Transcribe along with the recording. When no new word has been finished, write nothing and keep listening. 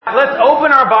Let's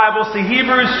open our Bibles to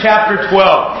Hebrews chapter 12.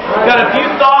 Got a few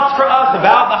thoughts for us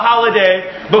about the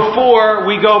holiday before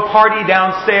we go party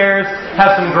downstairs,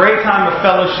 have some great time of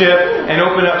fellowship, and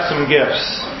open up some gifts.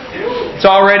 It's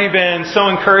already been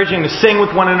so encouraging to sing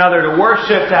with one another, to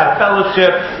worship, to have fellowship,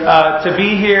 to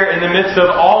be here in the midst of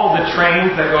all the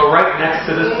trains that go right next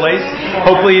to this place.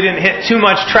 Hopefully you didn't hit too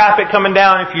much traffic coming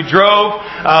down if you drove,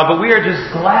 but we are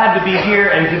just glad to be here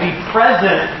and to be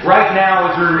present right now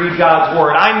as we read God's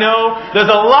Word. I know there's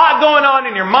a lot going on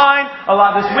in your mind, a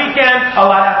lot this weekend, a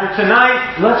lot after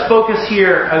tonight. Let's focus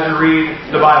here as we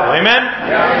read the Bible. Amen?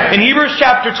 Yeah. In Hebrews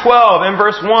chapter 12 and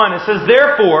verse 1, it says,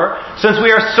 "Therefore, since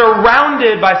we are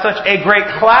surrounded by such a great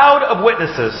cloud of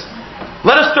witnesses,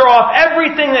 let us throw off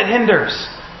everything that hinders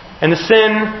and the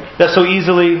sin that so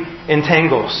easily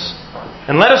entangles.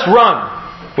 And let us run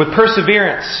with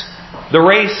perseverance the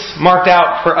race marked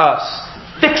out for us,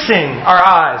 fixing our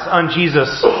eyes on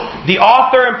Jesus, the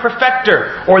author and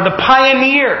perfecter, or the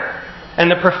pioneer and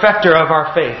the perfecter of our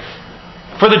faith.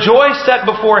 For the joy set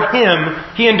before Him,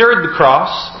 He endured the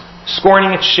cross,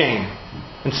 scorning its shame,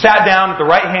 and sat down at the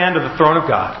right hand of the throne of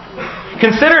God.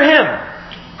 Consider Him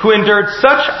who endured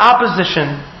such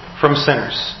opposition from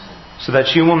sinners, so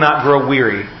that you will not grow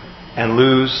weary and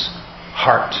lose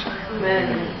heart."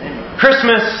 Amen.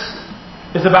 Christmas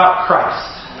is about Christ.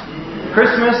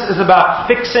 Christmas is about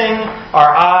fixing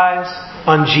our eyes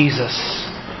on Jesus.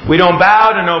 We don't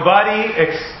bow to nobody.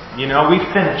 We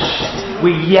finish.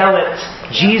 We yell it.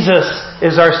 Jesus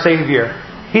is our Savior.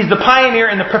 He's the pioneer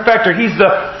and the perfecter. He's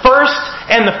the first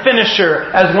and the finisher,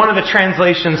 as one of the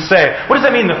translations say. What does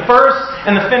that mean, the first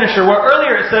and the finisher? Well,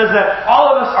 earlier it says that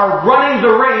all of us are running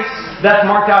the race that's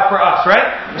marked out for us,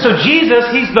 right? So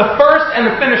Jesus, He's the first and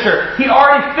the finisher. He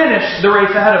already finished the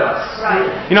race ahead of us.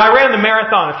 Right. I ran the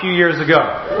marathon a few years ago.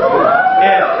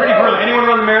 Yeah, it's pretty brutal. Anyone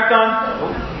run the marathon?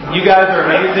 You guys are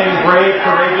amazing, brave,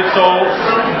 courageous souls.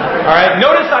 Alright,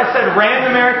 notice I said ran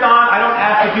the marathon. I don't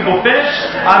ask if people finish.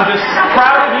 I'm just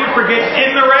proud of you for getting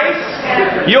in the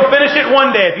race. You'll finish it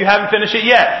one day if you haven't finished it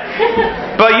yet.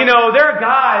 But there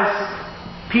are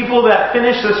people that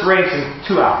finish this race in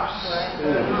 2 hours.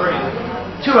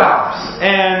 2 hours.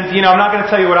 And, I'm not going to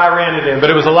tell you what I ran it in, but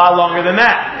it was a lot longer than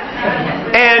that.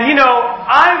 And,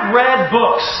 I've read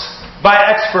books by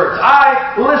experts.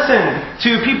 I listened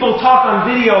to people talk on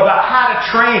video about how to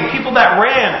train. People that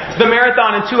ran the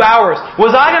marathon in 2 hours.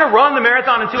 Was I going to run the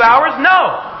marathon in 2 hours?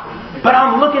 No. But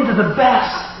I'm looking to the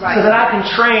best so that I can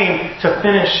train to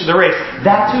finish the race.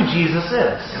 That's who Jesus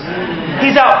is.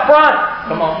 He's out front.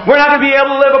 Come on. We're not going to be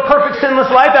able to live a perfect sinless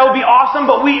life. That would be awesome,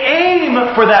 but we aim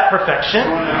for that perfection.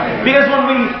 Because when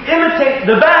we imitate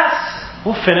the best,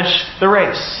 we'll finish the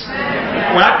race.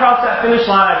 When I crossed that finish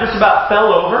line, I just about fell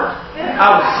over.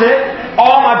 I was sick.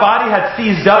 All my body had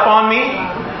seized up on me.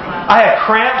 I had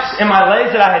cramps in my legs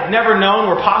that I had never known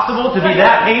were possible to be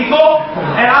that painful.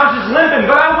 And I was just limping,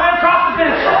 but I went across the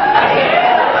finish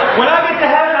line. When I get to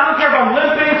heaven, I don't care if I'm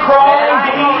limping, crawling,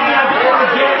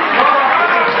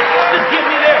 just get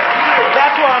me there.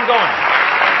 That's where I'm going.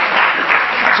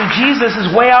 So Jesus is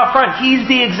way out front. He's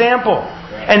the example.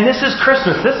 And this is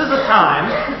Christmas. This is a time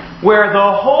where the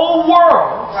whole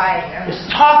world is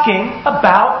talking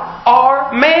about our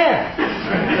man,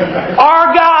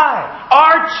 our guy,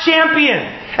 our champion.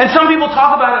 And some people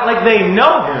talk about it like they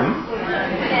know him,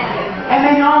 and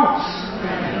they don't.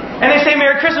 And they say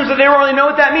Merry Christmas, but they don't really know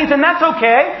what that means. And that's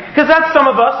okay, because that's some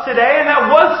of us today, and that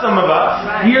was some of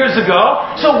us years ago.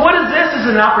 So what is this?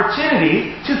 Is an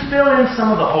opportunity to fill in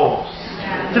some of the holes.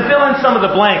 To fill in some of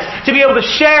the blanks. To be able to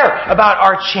share about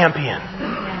our champion.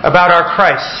 About our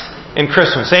Christ in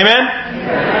Christmas. Amen?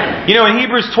 Amen. In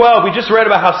Hebrews 12, we just read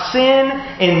about how sin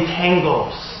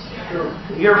entangles.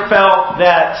 You ever felt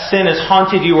that sin has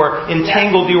haunted you or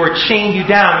entangled you or chained you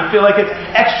down? You feel like it's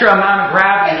extra amount of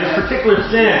gravity, this particular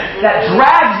sin that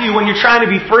drags you when you're trying to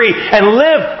be free and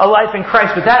live a life in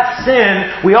Christ. But that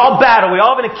sin, we all battle. We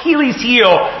all have an Achilles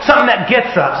heel, something that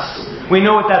gets us. We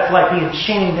know what that's like, being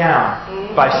chained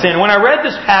down by sin. When I read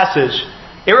this passage,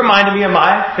 it reminded me of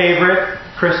my favorite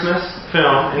Christmas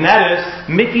film, and that is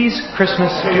Mickey's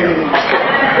Christmas Carol.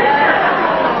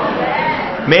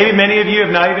 Maybe many of you have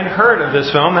not even heard of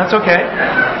this film. That's okay.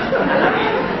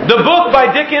 The book by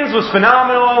Dickens was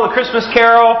phenomenal, A Christmas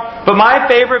Carol. But my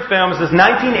favorite film is this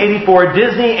 1984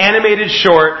 Disney animated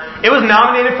short. It was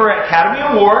nominated for an Academy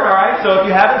Award, alright? So if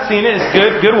you haven't seen it,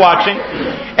 it's good watching.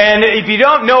 And if you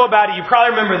don't know about it, you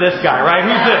probably remember this guy, right?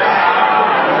 Who's this?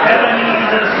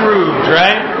 Ebenezer Scrooge,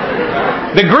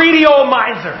 right? The greedy old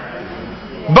miser.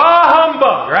 Bah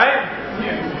humbug, right?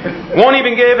 Won't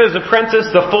even give his apprentice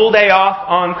the full day off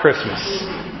on Christmas.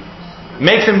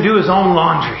 Makes him do his own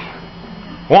laundry.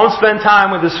 won't spend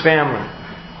time with his family,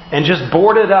 and just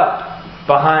boarded up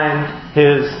behind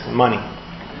his money.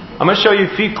 I'm going to show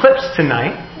you a few clips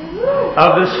tonight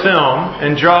of this film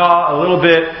and draw a little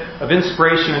bit of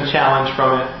inspiration and challenge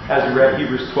from it as we read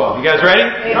Hebrews 12. You guys ready?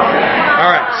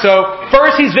 Alright, so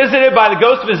first he's visited by the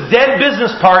ghost of his dead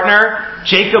business partner,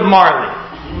 Jacob Marley.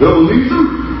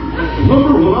 Ebenezer,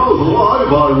 remember when I was alive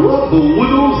I robbed the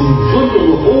widows and swindled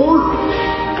the poor?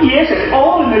 Yes, and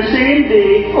all in the same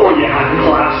day. Oh, you had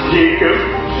class, Jacob.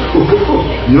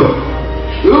 Yep.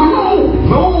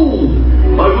 No.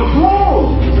 I was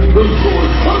wrong. And so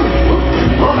as punishment,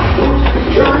 I'm forced to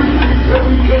carry these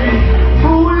heavy chains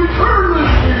through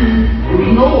eternity.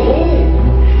 With no hope.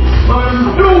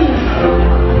 I'm doomed.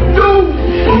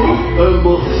 And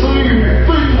the same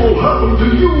thing will happen to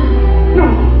you. No,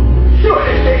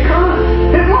 surely they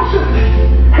can't. It mustn't.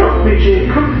 Help me,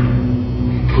 Jacob.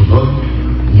 Tonight,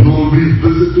 you will be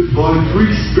visited by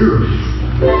three spirits.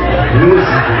 Listen to me.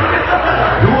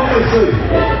 Do what I say.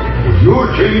 Your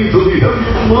chains will be heavy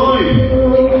as mine.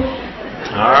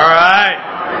 Alright.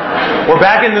 We're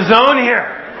back in the zone here.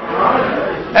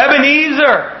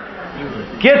 Ebenezer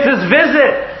gets his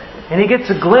visit. And he gets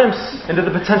a glimpse into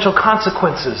the potential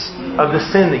consequences of the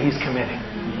sin that he's committing.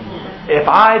 If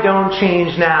I don't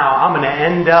change now, I'm going to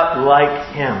end up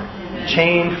like him.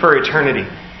 Chained for eternity.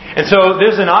 And so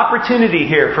there's an opportunity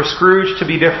here for Scrooge to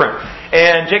be different.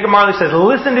 And Jacob Marley says,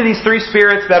 listen to these three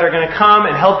spirits that are going to come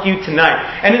and help you tonight.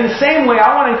 And in the same way,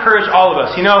 I want to encourage all of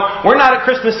us. You know, we're not at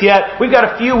Christmas yet. We've got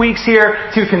a few weeks here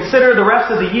to consider the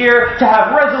rest of the year, to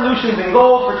have resolutions and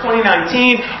goals for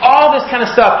 2019, all this kind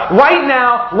of stuff. Right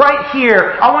now, right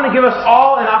here, I want to give us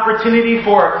all an opportunity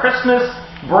for a Christmas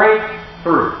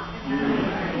breakthrough.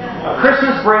 A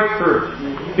Christmas breakthrough.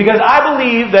 Because I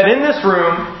believe that in this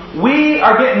room, we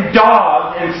are getting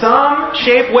dogged in some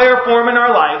shape, way, or form in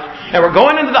our life. And we're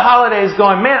going into the holidays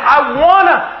going, man, I want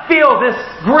to feel this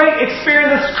great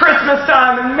experience, this Christmas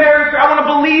time, and I want to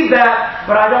believe that,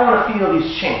 but I don't want to feel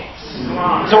these chains.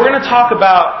 So we're going to talk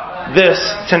about this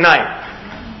tonight.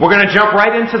 We're going to jump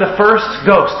right into the first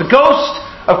ghost. The ghost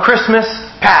of Christmas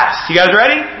past. You guys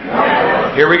ready?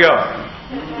 Here we go.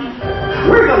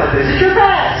 We're going to visit your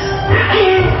past.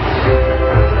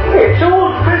 It's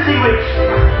old Chrissy Wicks.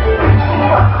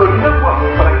 I couldn't have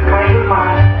worked for a kind of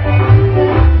man.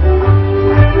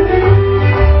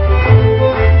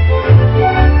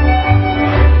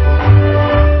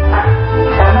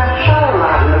 And that child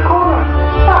lad in the corner,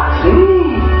 that's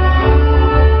me.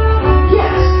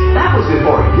 Yes, that was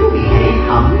before you became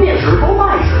a miserable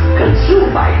miser,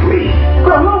 consumed by greed.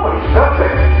 Well, nobody's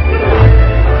perfect.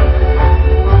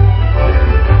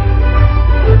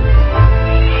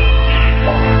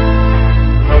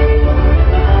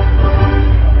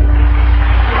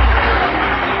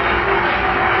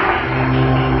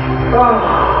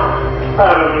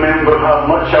 I remember how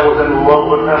much I was in love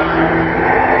with her.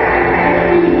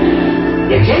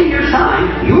 In 10 years'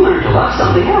 time, you learn to love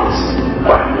something else.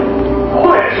 What?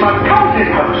 Where's my counting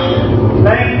house?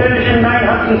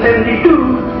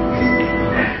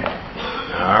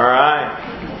 9,972. Alright.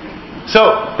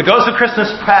 So, the ghost of Christmas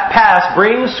past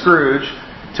brings Scrooge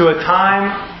to a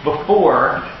time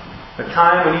before, a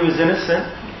time when he was innocent,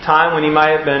 a time when he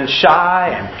might have been shy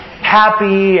and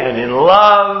happy and in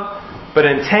love. But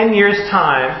in 10 years'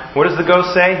 time, what does the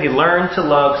ghost say? He learned to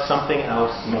love something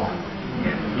else more.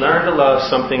 Learned to love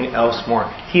something else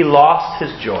more. He lost his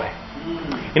joy.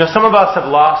 You know, some of us have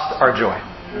lost our joy.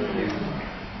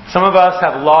 Some of us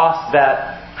have lost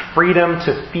that freedom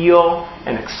to feel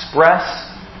and express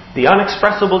the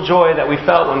unexpressible joy that we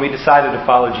felt when we decided to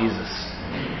follow Jesus.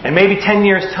 And maybe 10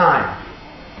 years' time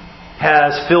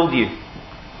has filled you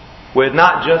with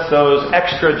not just those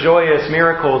extra joyous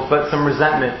miracles, but some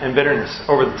resentment and bitterness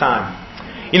over the time.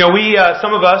 You know,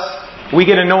 some of us, we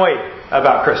get annoyed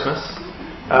about Christmas.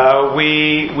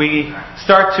 We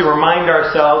start to remind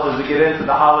ourselves as we get into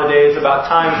the holidays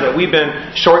about times that we've been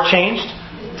shortchanged,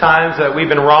 times that we've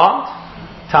been wronged,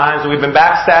 times that we've been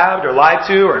backstabbed or lied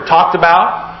to or talked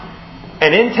about.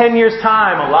 And in 10 years'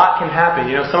 time, a lot can happen.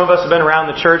 You know, some of us have been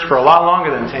around the church for a lot longer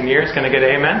than 10 years. Can I get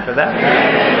an amen for that?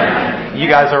 Amen. You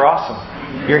guys are awesome.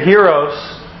 You're heroes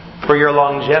for your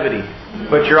longevity,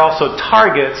 but you're also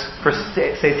targets for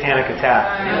satanic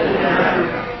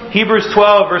attack. Hebrews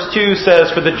 12 verse 2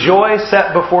 says, for the joy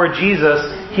set before Jesus,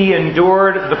 He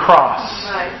endured the cross.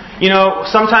 You know,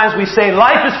 sometimes we say,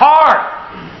 life is hard.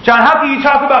 John, how can you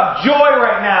talk about joy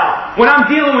right now when I'm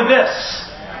dealing with this?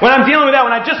 When I'm dealing with that,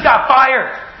 when I just got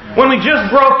fired, when we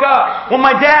just broke up, when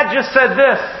my dad just said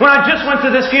this, when I just went to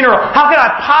this funeral, how could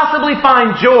I possibly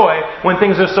find joy when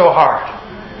things are so hard?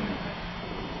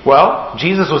 Well,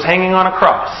 Jesus was hanging on a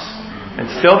cross. and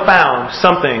still found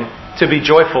something to be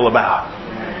joyful about.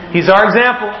 He's our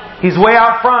example. He's way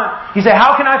out front. He said,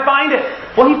 how can I find it?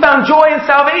 Well, he found joy in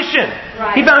salvation.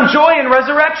 Right. He found joy in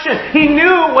resurrection. He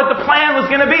knew what the plan was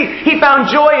going to be. He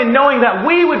found joy in knowing that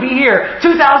we would be here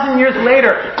 2,000 years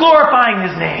later, glorifying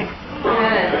His name.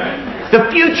 Yes.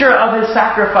 The future of His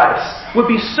sacrifice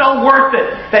would be so worth it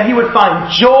that He would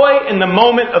find joy in the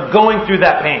moment of going through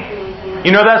that pain.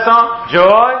 You know that song?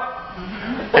 Joy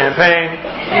and pain,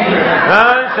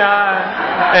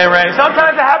 sunshine and rain.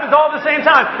 Sometimes it happens all at the same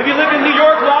time. If you live in New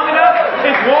York long enough,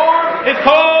 it's warm, it's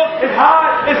cold, it's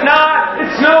hot, it's not,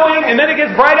 it's snowing, and then it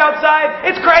gets bright outside.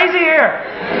 It's crazy here.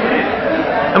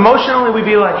 Emotionally, we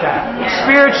be like that.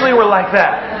 Spiritually, we're like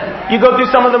that. You go through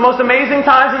some of the most amazing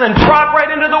times and then drop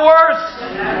right into the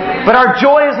worst. But our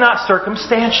joy is not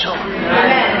circumstantial.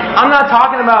 I'm not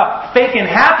talking about fake and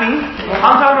happy.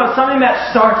 I'm talking about something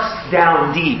that starts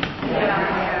down deep.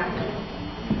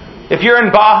 If you're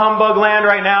in bah humbug land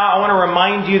right now, I want to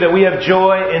remind you that we have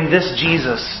joy in this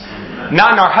Jesus.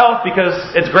 Not in our health, because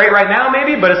it's great right now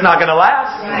maybe, but it's not going to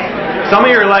last. Some of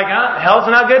you are like,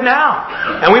 hell's not good now.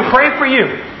 And we pray for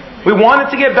you. We want it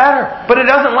to get better, but it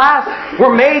doesn't last.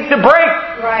 We're made to break.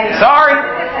 Sorry.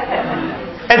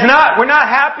 We're not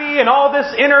happy and all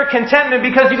this inner contentment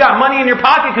because you got money in your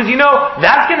pocket, because you know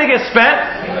that's going to get spent.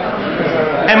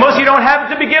 And most of you don't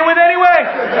have it to begin with anyway.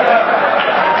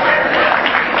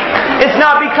 It's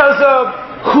not because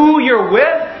of who you're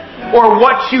with or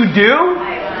what you do.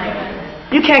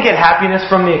 You can't get happiness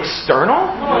from the external.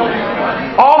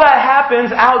 All that happens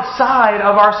outside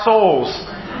of our souls.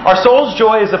 Our soul's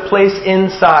joy is a place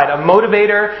inside, a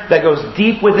motivator that goes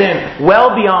deep within,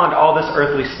 well beyond all this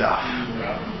earthly stuff.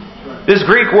 This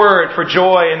Greek word for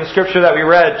joy in the scripture that we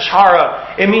read,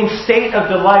 chara, it means state of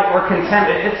delight or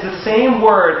contentment. It's the same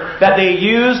word that they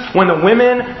used when the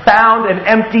women found an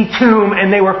empty tomb and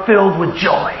they were filled with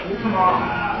joy.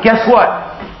 Guess what?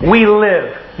 We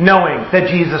live knowing that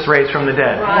Jesus raised from the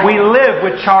dead. Right. We live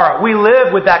with chara. We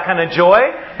live with that kind of joy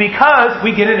because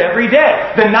we get it every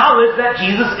day. The knowledge that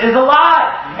Jesus is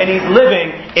alive and He's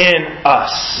living in us.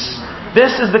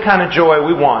 This is the kind of joy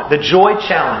we want. The joy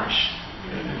challenge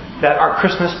that our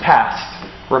Christmas past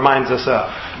reminds us of.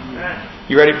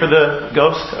 You ready for the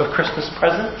ghost of Christmas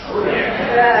present?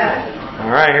 Yeah.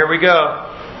 All right, here we go.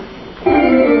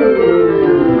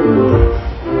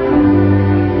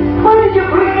 Why did you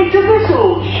bring me to this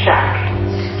old shack?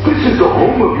 This is the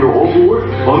home of your old boy,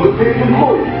 underpaid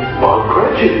employee, Bob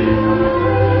Cratchit.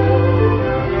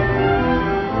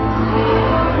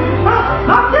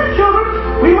 Not yet, children.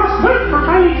 We must wait for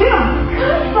Tiny Tim.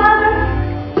 Hi, Father.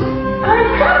 I'm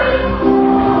coming.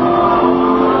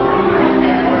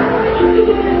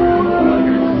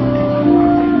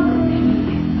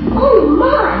 Oh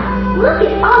my! Look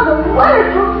at all the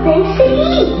wonderful things to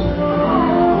eat.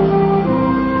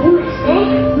 You must thank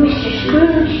Mr.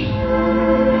 Scrooge.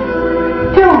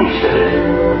 Tell me,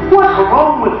 Sid, what's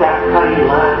wrong with that tiny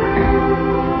lad?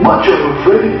 Much, I'm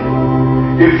afraid.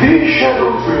 If these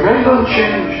shadows remain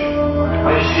unchanged,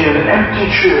 I see an empty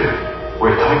chair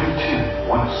where Tiny Tim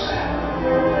once sat.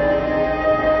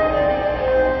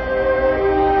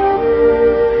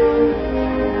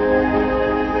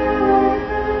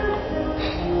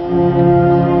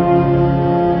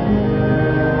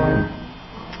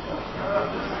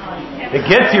 It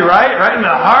gets you right in the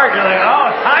heart. You're like, oh,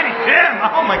 Tiny Tim.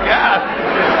 Oh my God.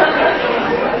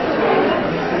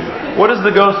 What does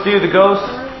the ghost do? The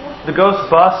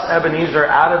ghost busts Ebenezer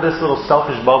out of this little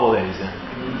selfish bubble that he's in.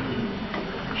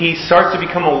 He starts to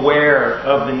become aware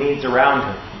of the needs around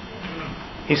him.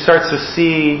 He starts to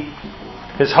see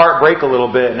his heart break a little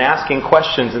bit and asking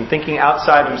questions and thinking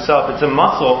outside himself. It's a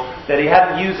muscle that he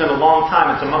hadn't used in a long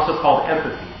time. It's a muscle called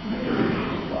empathy.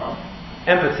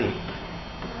 Empathy.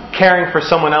 Caring for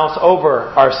someone else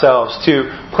over ourselves, to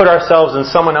put ourselves in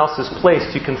someone else's place,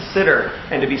 to consider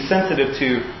and to be sensitive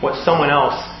to what someone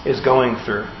else is going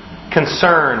through.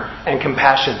 Concern and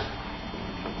compassion.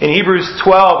 In Hebrews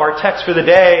 12, our text for the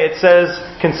day, it says,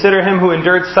 "Consider him who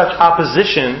endured such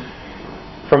opposition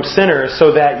from sinners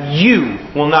so that you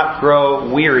will not grow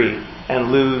weary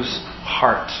and lose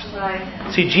heart." Right.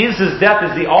 See, Jesus' death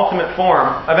is the ultimate form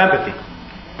of empathy.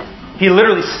 He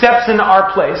literally steps into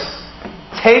our place,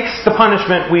 takes the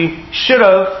punishment we should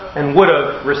have and would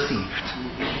have received.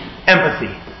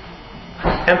 Empathy.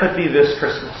 Empathy this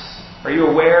Christmas. Are you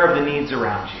aware of the needs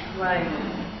around you? Right.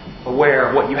 Aware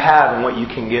of what you have and what you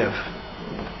can give.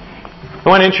 I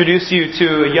want to introduce you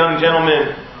to a young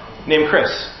gentleman named Chris.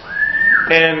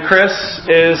 And Chris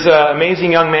is an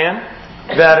amazing young man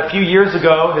that a few years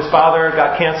ago his father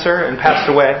got cancer and passed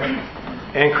away.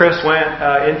 And Chris went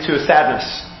into a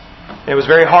sadness. It was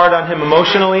very hard on him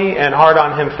emotionally and hard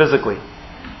on him physically.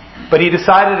 But he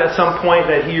decided at some point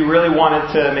that he really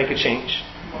wanted to make a change.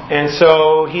 And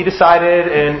so he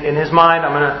decided in his mind,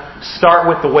 I'm going to start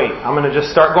with the weight. I'm going to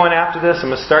just start going after this. I'm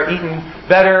going to start eating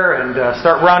better and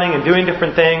start running and doing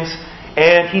different things.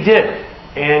 And he did.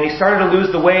 And he started to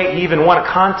lose the weight. He even won a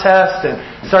contest and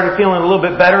started feeling a little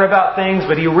bit better about things.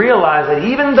 But he realized that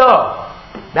even though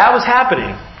that was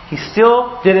happening, he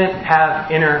still didn't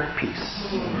have inner peace.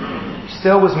 He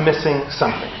still was missing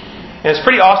something. And it's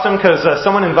pretty awesome because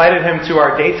someone invited him to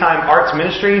our daytime arts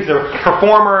ministry. He's a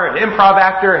performer, an improv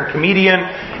actor, and comedian.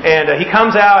 And he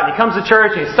comes out and he comes to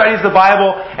church and he studies the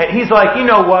Bible. And he's like, you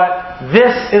know what?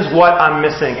 This is what I'm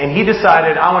missing. And he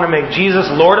decided, I want to make Jesus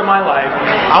Lord of my life.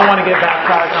 I want to get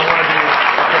baptized. I want to be...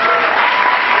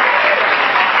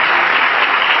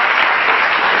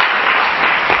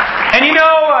 And you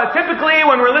know, typically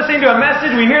when we're listening to a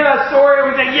message, we hear that story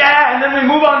and we think, yeah, and then we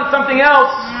move on to something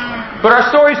else. But our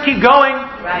stories keep going.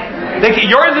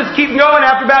 Yours is keep going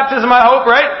after baptism, I hope,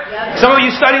 right? Some of you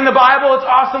studying the Bible, it's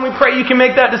awesome. We pray you can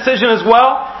make that decision as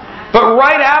well. But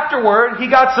right afterward, he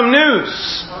got some news.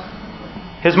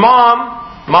 His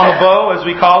mom, Mama Bo, as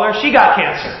we call her, she got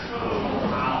cancer.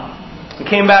 It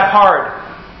came back hard.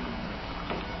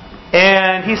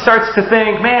 And he starts to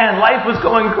think, man, life was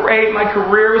going great. My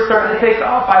career was starting to take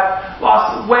off. I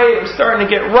lost weight. I was starting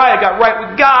to get right. I got right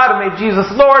with God. I made Jesus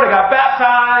Lord. I got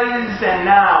baptized. And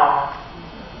now,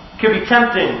 it could be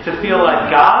tempting to feel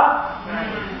like, God,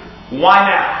 why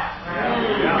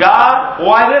now? God,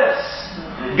 why this?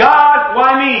 God,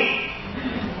 why me?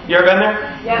 You ever been there?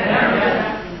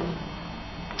 Yeah.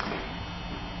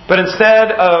 But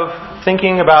instead of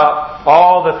thinking about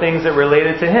all the things that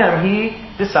related to him, he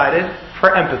decided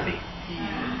for empathy.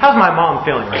 How's my mom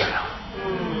feeling right now?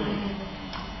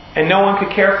 And no one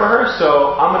could care for her,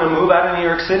 so I'm going to move out of New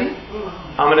York City.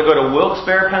 I'm going to go to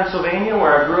Wilkes-Barre, Pennsylvania,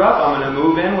 where I grew up. I'm going to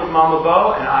move in with Mama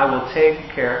Bo, and I will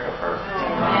take care of her.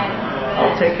 I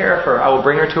will take care of her. I will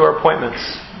bring her to her appointments.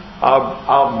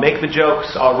 I'll make the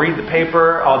jokes. I'll read the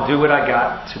paper. I'll do what I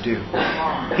got to do.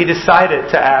 He decided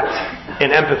to act in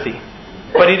empathy.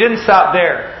 But he didn't stop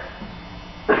there.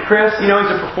 Chris, he's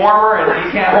a performer and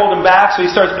he can't hold him back, so he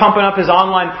starts pumping up his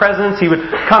online presence. He would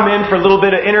come in for a little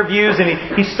bit of interviews, and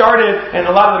he started, and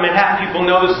a lot of the Manhattan people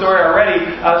know the story already,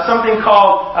 something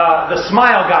called the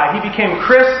Smile Guy. He became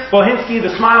Chris Bohinski,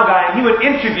 the Smile Guy, and he would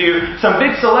interview some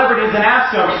big celebrities and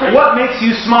ask them, what makes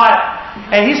you smile?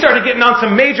 And he started getting on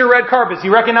some major red carpets.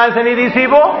 You recognize any of these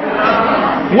people?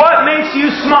 What makes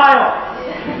you smile?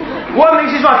 What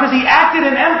makes you smile? Because he acted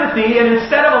in empathy, and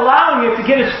instead of allowing it to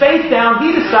get his face down,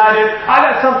 he decided, I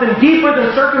got something deeper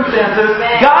than circumstances.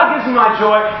 God gives me my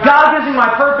joy. God gives me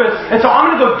my purpose. And so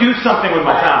I'm going to go do something with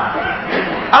my time.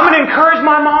 I'm going to encourage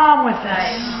my mom with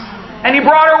this. And he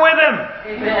brought her with him.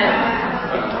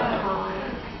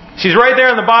 She's right there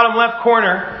in the bottom left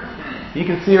corner. You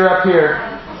can see her up here,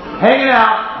 hanging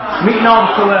out, meeting all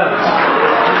the celebs.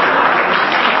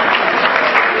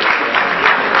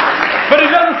 But it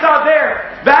doesn't stop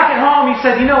there. Back at home, he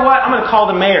said, you know what? I'm going to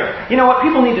call the mayor. You know what?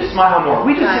 People need to smile more.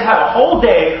 We just have a whole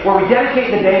day where we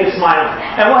dedicate the day to smiling.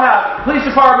 And we'll have police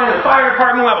department, the fire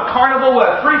department, we'll have a carnival,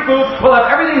 we'll have free food, we'll have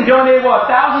everything donated, we'll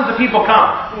have thousands of people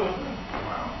come.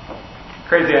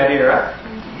 Crazy idea, right?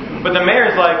 But the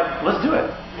mayor's like, let's do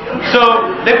it. So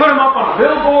they put him up on a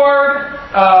billboard.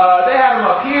 They had him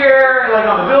up here, like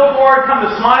on the billboard, come to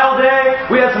Smile Day.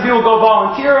 We had some people go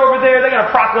volunteer over there. They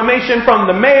got a proclamation from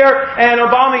the mayor, and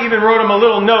Obama even wrote him a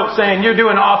little note saying, you're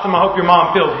doing awesome, I hope your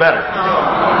mom feels better.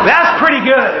 That's pretty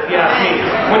good, if you ask me.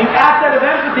 When you act out of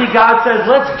empathy, God says,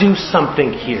 let's do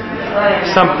something here.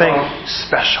 Something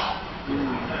special.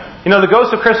 The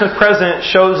Ghost of Christmas Present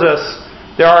shows us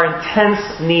there are intense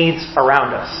needs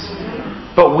around us.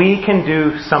 But we can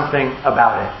do something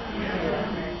about it.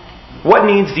 What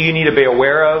needs do you need to be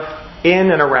aware of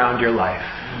in and around your life?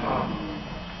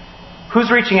 Who's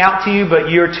reaching out to you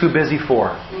but you're too busy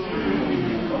for?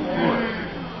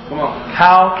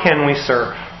 How can we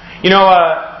serve?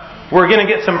 We're going to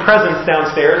get some presents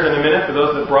downstairs in a minute. For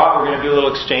those that brought, we're going to do a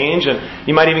little exchange. And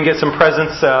you might even get some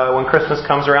presents when Christmas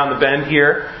comes around the bend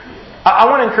here. I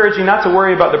want to encourage you not to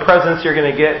worry about the presents you're going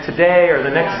to get today or the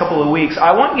next couple of weeks.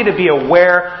 I want you to be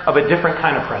aware of a different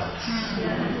kind of presence.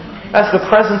 That's the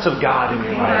presence of God in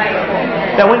your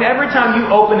life. That when every time you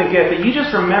open a gift, that you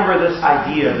just remember this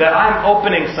idea that I'm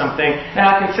opening something and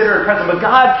I consider it present. But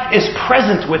God is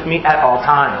present with me at all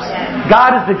times.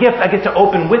 God is the gift I get to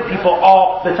open with people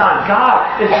all the time.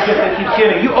 God is the gift that keeps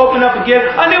giving. You open up a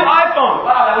gift, a new iPhone.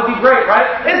 Wow, that would be great,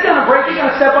 right? It's going to break. You're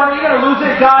going to step on it. You're going to lose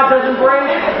it. God doesn't break.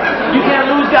 You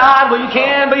can't lose God. Well, you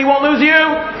can, but He won't lose you.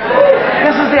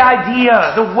 This is the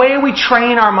idea. The way we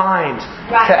train our mind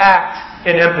to act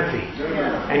in empathy.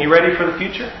 And you ready for the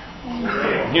future?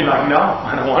 You're like, no,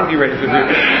 I don't want to be ready for the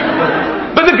future.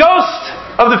 But the ghost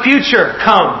of the future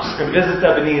comes and visits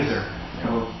Ebenezer. And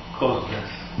we'll close with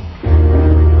this.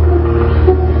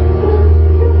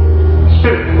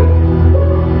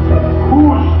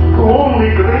 Whose lonely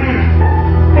grave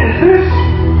is this?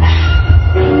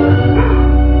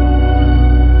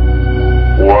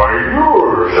 Why,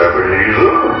 yours,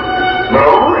 Ebenezer. The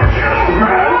richest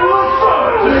man in the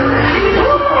cemetery.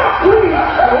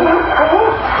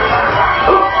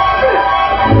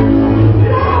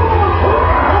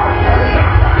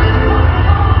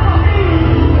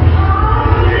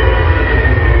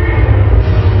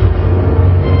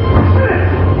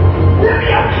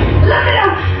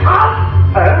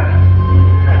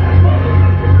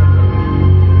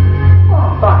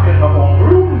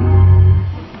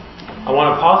 I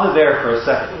want to pause it there for a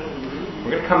second.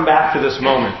 We're going to come back to this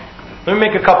moment. Let me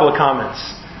make a couple of comments.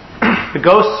 The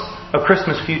ghost of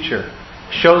Christmas future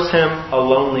shows him a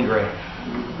lonely grave.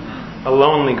 A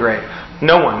lonely grave.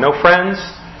 No one, no friends.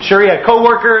 Sure, he had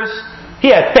co-workers. He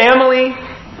had family.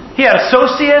 He had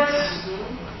associates.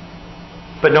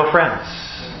 But no friends.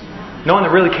 No one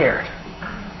that really cared.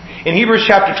 In Hebrews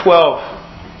chapter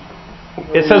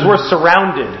 12, it says we're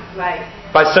surrounded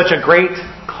by such a great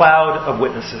cloud of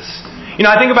witnesses. You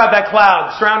know, I think about that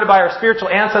cloud, surrounded by our spiritual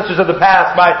ancestors of the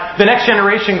past, by the next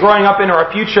generation growing up into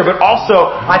our future, but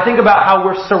also I think about how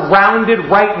we're surrounded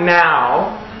right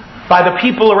now by the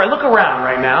people around. Look around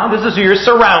right now. This is who you're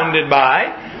surrounded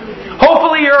by.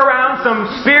 Hopefully you're around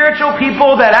some spiritual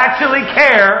people that actually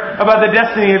care about the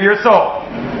destiny of your soul.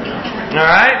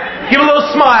 Alright? Give a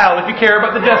little smile if you care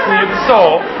about the destiny of the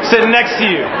soul sitting next to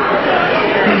you.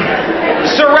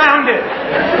 Surrounded.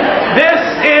 This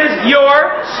is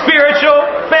your spiritual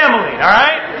family,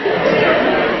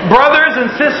 alright? Brothers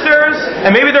and sisters,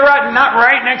 and maybe they're not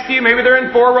right next to you, maybe they're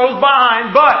in 4 rows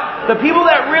behind, but the people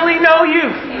that really know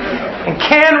you and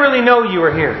can really know you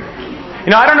are here. You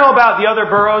know, I don't know about the other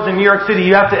boroughs in New York City.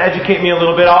 You have to educate me a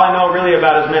little bit. All I know really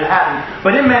about is Manhattan.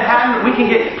 But in Manhattan, we can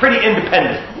get pretty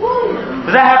independent.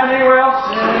 Does that happen anywhere else?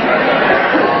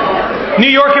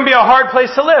 New York can be a hard place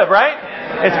to live, right?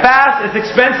 It's fast, it's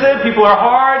expensive, people are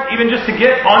hard. Even just to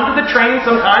get onto the train,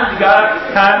 sometimes you gotta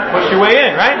kind of push your way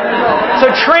in, right? So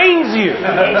it trains you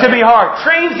to be hard.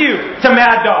 Trains you to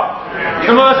Mad Dog.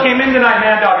 Some of us came in tonight,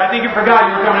 Mad Dog. I think you forgot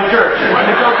you were coming to church.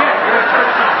 It's okay.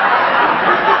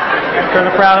 Turn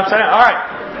the crowd upside down. Alright.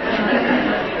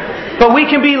 But we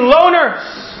can be loners.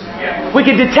 We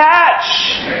can detach.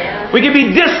 We can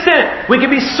be distant. We can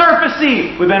be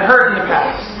surfacey. We've been hurt in the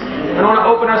past. We don't want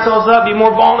to open ourselves up, be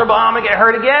more vulnerable. I'm going to get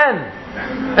hurt again.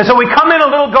 And so we come in a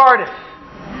little guarded.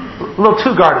 A little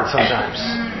too guarded sometimes.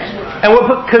 And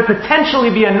what could potentially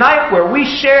be a night where we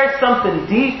share something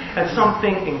deep and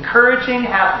something encouraging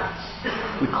happens.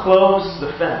 We close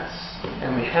the fence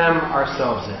and we hem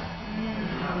ourselves in.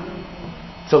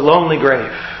 It's a lonely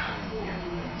grave.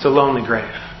 It's a lonely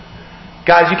grave.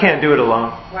 Guys, you can't do it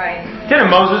alone. Right. Didn't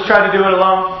Moses try to do it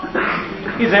alone?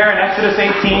 He's there in Exodus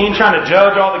 18 trying to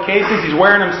judge all the cases. He's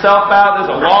wearing himself out. There's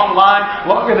a long line.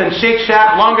 Longer than Shake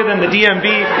Shack. Longer than the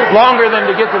DMV. Longer than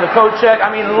to get to the coat check.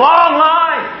 I mean, long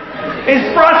line. He's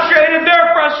frustrated.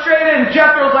 They're frustrated. And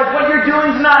Jethro's like, what you're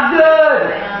doing is not good.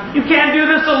 You can't do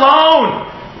this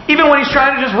alone. Even when he's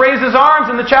trying to just raise his arms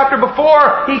in the chapter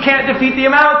before, he can't defeat the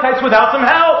Amalekites without some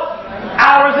help.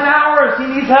 Hours and hours, he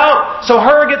needs help. So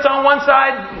Hur gets on one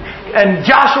side and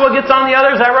Joshua gets on the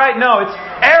other. Is that right? No, it's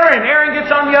Aaron. Aaron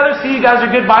gets on the other. See, you guys are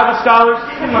good Bible scholars.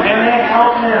 And they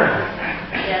help him.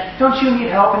 Don't you need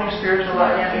help in your spiritual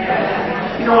life?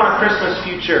 You don't want a Christmas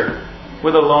future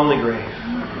with a lonely grave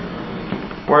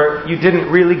where you didn't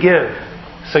really give,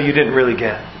 so you didn't really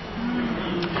get.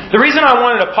 The reason I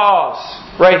wanted to pause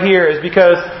right here is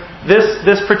because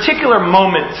this particular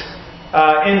moment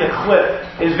in the clip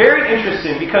is very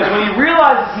interesting, because when he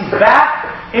realizes he's back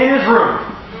in his room,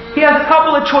 he has a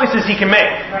couple of choices he can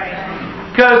make.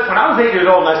 Because when I was 8 years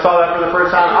old and I saw that for the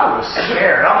first time, I was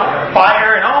scared. I'm like a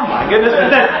fire, and oh my goodness. But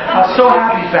then I was so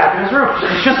happy he's back in his room.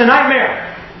 It's just a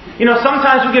nightmare. You know,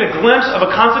 sometimes we get a glimpse of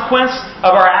a consequence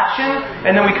of our action,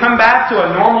 and then we come back to a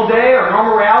normal day or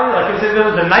normal reality, like as if it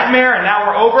was a nightmare and now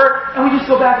we're over, and we just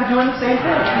go back to doing the same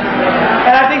thing.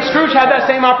 And I think Scrooge had that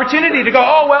same opportunity to go,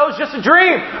 oh, well, it's just a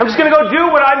dream. I'm just going to go do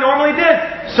what I normally did.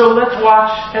 So let's watch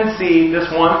and see this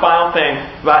one final thing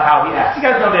about how he acts. You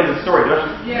guys know the end of the story, don't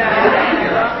you?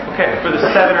 Yeah. Okay, for the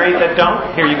 7 or 8 that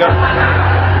don't, here you go.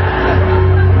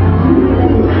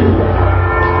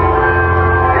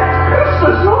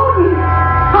 Christmas morning!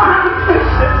 I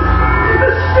missed it! The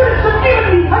spirits have given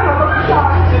me paradise!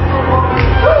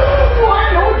 Oh, I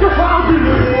know what you're found in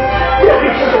me! You'll be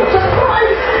so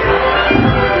surprised!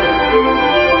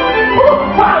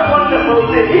 Oh, what a wonderful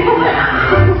day!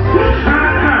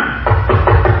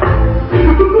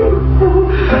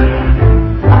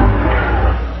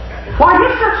 Why,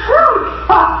 Mr. Scrooge!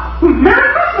 Merry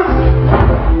Christmas!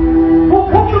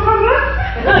 Won't you come in?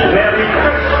 Merry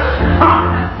Christmas!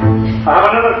 I have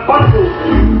another bundle for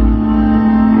you.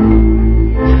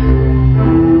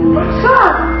 But sir,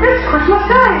 it's Christmas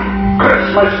Day.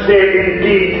 Christmas Day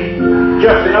indeed.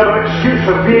 Just another excuse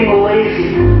for being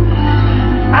lazy.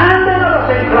 And another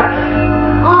thing, Cratchit.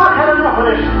 I've had enough of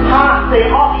this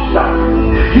half-day off stuff.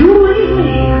 You leave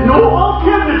me no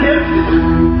alternative.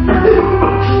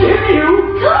 Give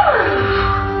you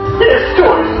this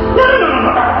choice. No.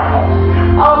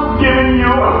 I'm giving you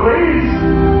a raise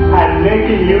and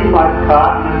making you my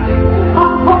partner.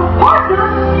 Partner?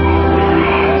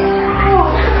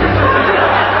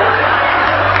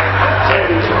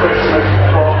 Merry Christmas,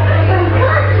 Paul.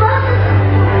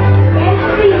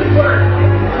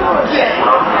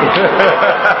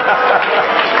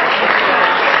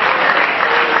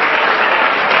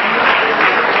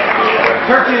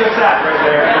 Turkey in the sack right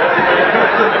there.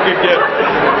 That's a good gift.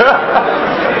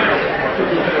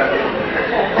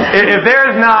 If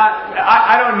there's not,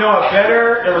 I don't know a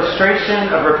better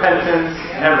illustration of repentance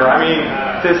ever. I mean,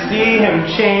 to see him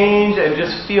change and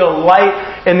just feel light.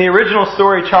 In the original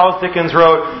story, Charles Dickens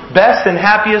wrote, best and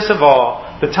happiest of all,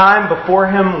 the time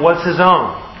before him was his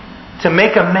own, to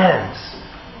make amends.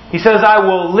 He says, I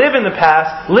will live in the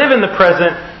past, live in the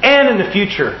present, and in the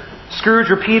future. Scrooge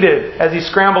repeated as he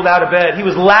scrambled out of bed. He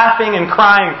was laughing and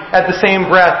crying at the same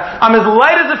breath. I'm as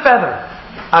light as a feather.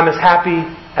 I'm as happy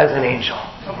as an angel.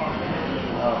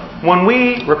 When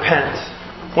we repent,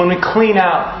 when we clean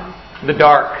out the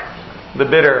dark, the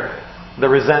bitter, the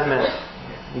resentment,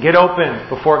 get open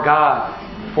before God,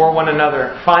 for one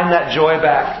another, find that joy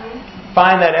back,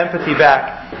 find that empathy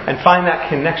back, and find that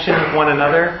connection with one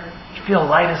another, you feel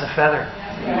light as a feather.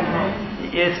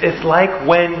 It's like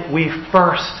when we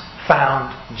first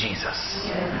found Jesus.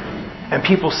 And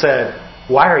people said,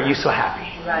 why are you so happy?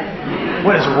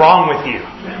 What is wrong with you?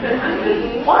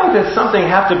 Why does something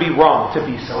have to be wrong to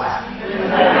be so happy?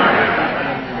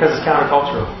 Because it's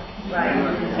countercultural.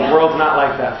 The world's not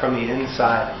like that from the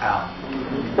inside out.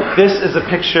 This is a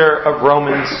picture of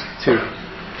Romans 2.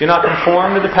 Do not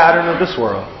conform to the pattern of this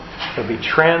world, but be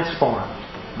transformed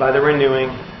by the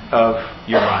renewing of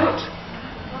your mind.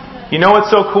 You know what's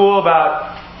so cool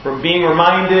about being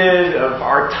reminded of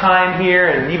our time here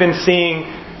and even seeing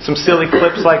some silly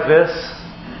clips like this?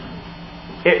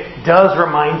 It does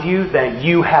remind you that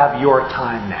you have your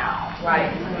time now.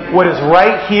 Right. What is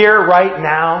right here, right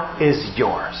now, is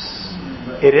yours.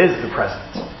 It is the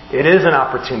present. It is an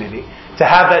opportunity to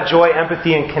have that joy,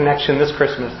 empathy, and connection this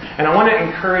Christmas. And I want to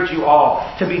encourage you all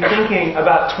to be thinking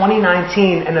about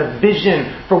 2019 and a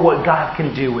vision for what God can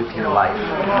do with your life.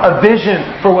 A vision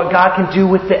for what God can do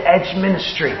with the Edge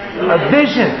Ministry. A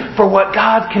vision for what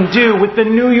God can do with the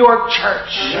New York church,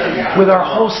 with our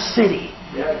whole city,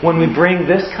 when we bring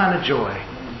this kind of joy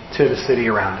to the city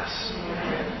around us.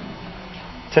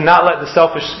 To not let the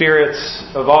selfish spirits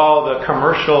of all the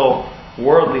commercial,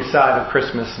 worldly side of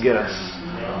Christmas get us.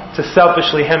 To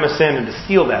selfishly hem us in and to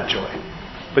steal that joy.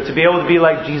 But to be able to be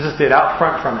like Jesus did, out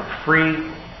front from it,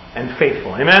 free and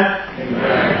faithful. Amen?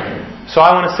 Amen. So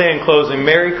I want to say in closing,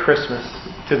 Merry Christmas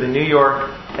to the New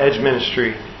York Edge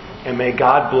Ministry, and may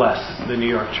God bless the New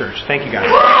York church. Thank you guys.